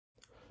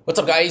What's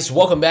up, guys?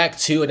 Welcome back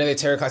to another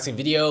Terra Classic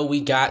video.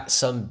 We got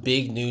some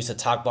big news to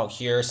talk about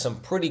here, some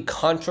pretty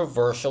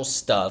controversial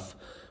stuff.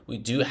 We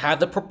do have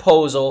the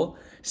proposal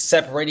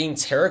separating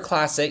Terra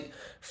Classic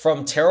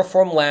from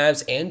Terraform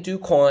Labs and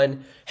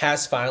Kwon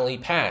has finally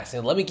passed.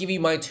 And let me give you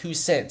my 2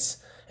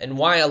 cents and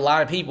why a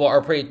lot of people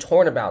are pretty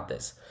torn about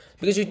this.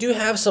 Because you do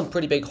have some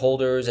pretty big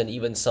holders and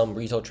even some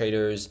retail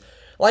traders,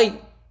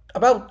 like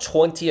about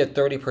 20 to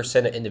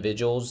 30% of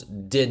individuals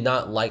did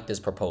not like this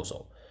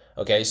proposal.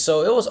 Okay,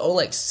 so it was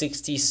only like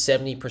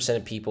 60-70%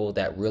 of people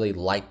that really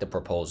liked the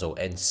proposal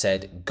and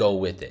said go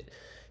with it.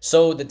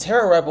 So the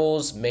Terra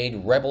Rebels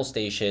made Rebel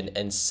Station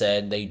and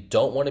said they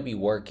don't want to be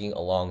working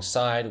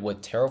alongside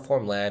with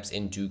Terraform Labs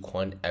and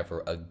Kwon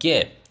ever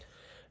again.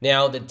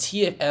 Now the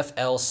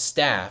TFL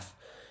staff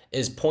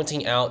is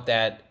pointing out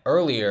that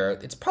earlier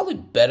it's probably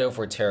better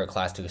for Terra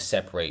Class to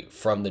separate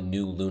from the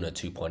new Luna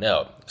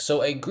 2.0.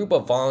 So a group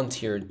of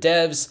volunteer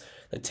devs,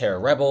 the Terra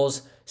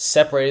Rebels,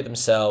 separated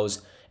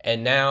themselves,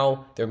 and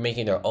now they're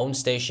making their own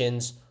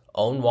stations,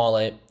 own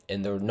wallet,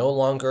 and there will no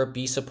longer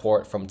be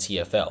support from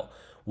TFL.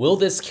 Will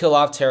this kill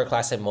off Terra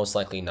Classic? Most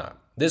likely not.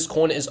 This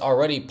coin is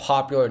already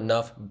popular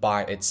enough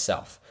by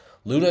itself.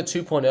 Luna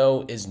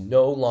 2.0 is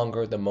no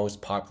longer the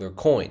most popular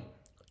coin.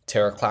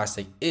 Terra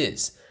Classic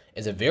is.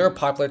 It's a very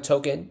popular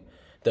token,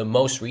 the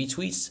most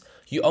retweets.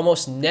 You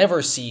almost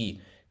never see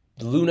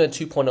Luna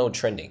 2.0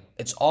 trending.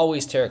 It's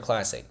always Terra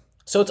Classic.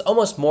 So it's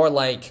almost more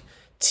like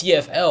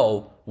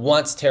TFL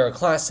wants Terra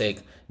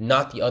Classic,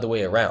 not the other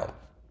way around.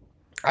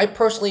 I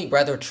personally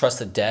rather trust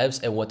the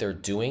devs and what they're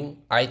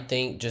doing. I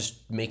think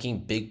just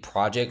making big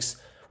projects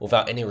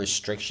without any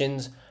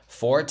restrictions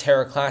for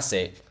Terra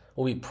Classic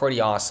will be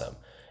pretty awesome.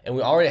 And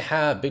we already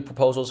have big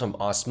proposals from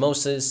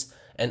Osmosis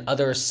and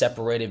other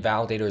separated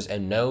validators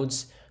and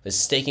nodes. The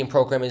staking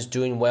program is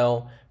doing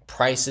well.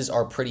 Prices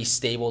are pretty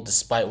stable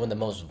despite one of the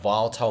most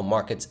volatile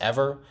markets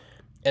ever.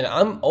 And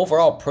I'm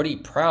overall pretty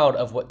proud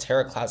of what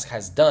Terra Classic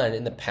has done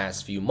in the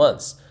past few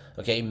months.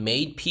 Okay,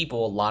 made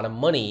people a lot of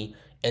money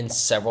in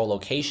several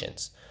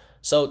locations.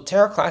 So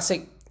Terra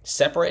Classic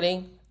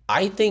separating,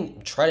 I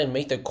think try to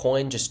make the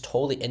coin just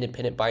totally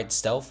independent by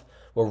itself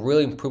will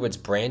really improve its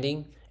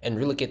branding and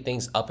really get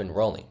things up and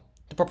rolling.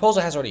 The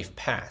proposal has already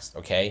passed,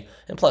 okay?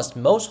 And plus,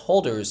 most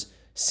holders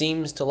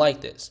seems to like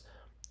this.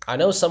 I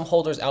know some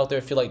holders out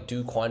there feel like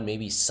Kwon may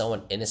be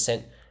somewhat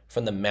innocent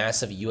from the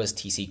massive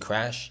USTC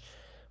crash,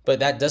 but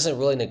that doesn't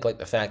really neglect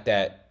the fact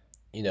that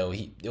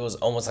it was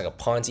almost like a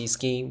Ponzi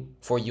scheme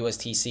for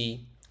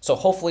USTC. So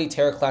hopefully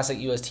Terra Classic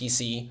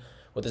USTC,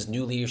 with this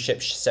new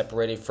leadership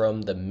separated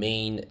from the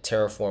main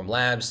Terraform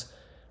Labs,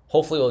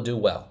 hopefully will do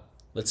well.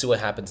 Let's see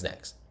what happens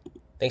next.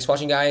 Thanks for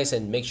watching, guys,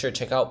 and make sure to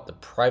check out the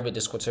private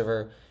Discord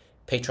server.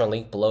 Patreon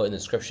link below in the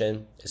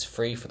description is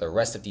free for the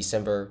rest of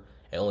December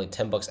and only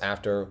 $10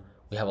 after.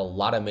 We have a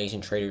lot of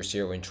amazing traders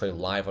here. We're going to trade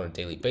live on a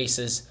daily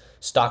basis.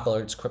 Stock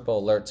alerts,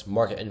 crypto alerts,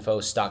 market info,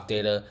 stock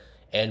data,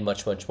 and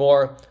much, much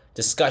more.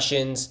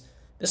 Discussions.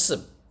 This is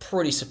a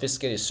pretty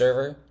sophisticated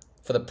server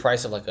for the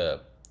price of like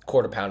a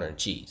quarter pounder of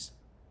cheese.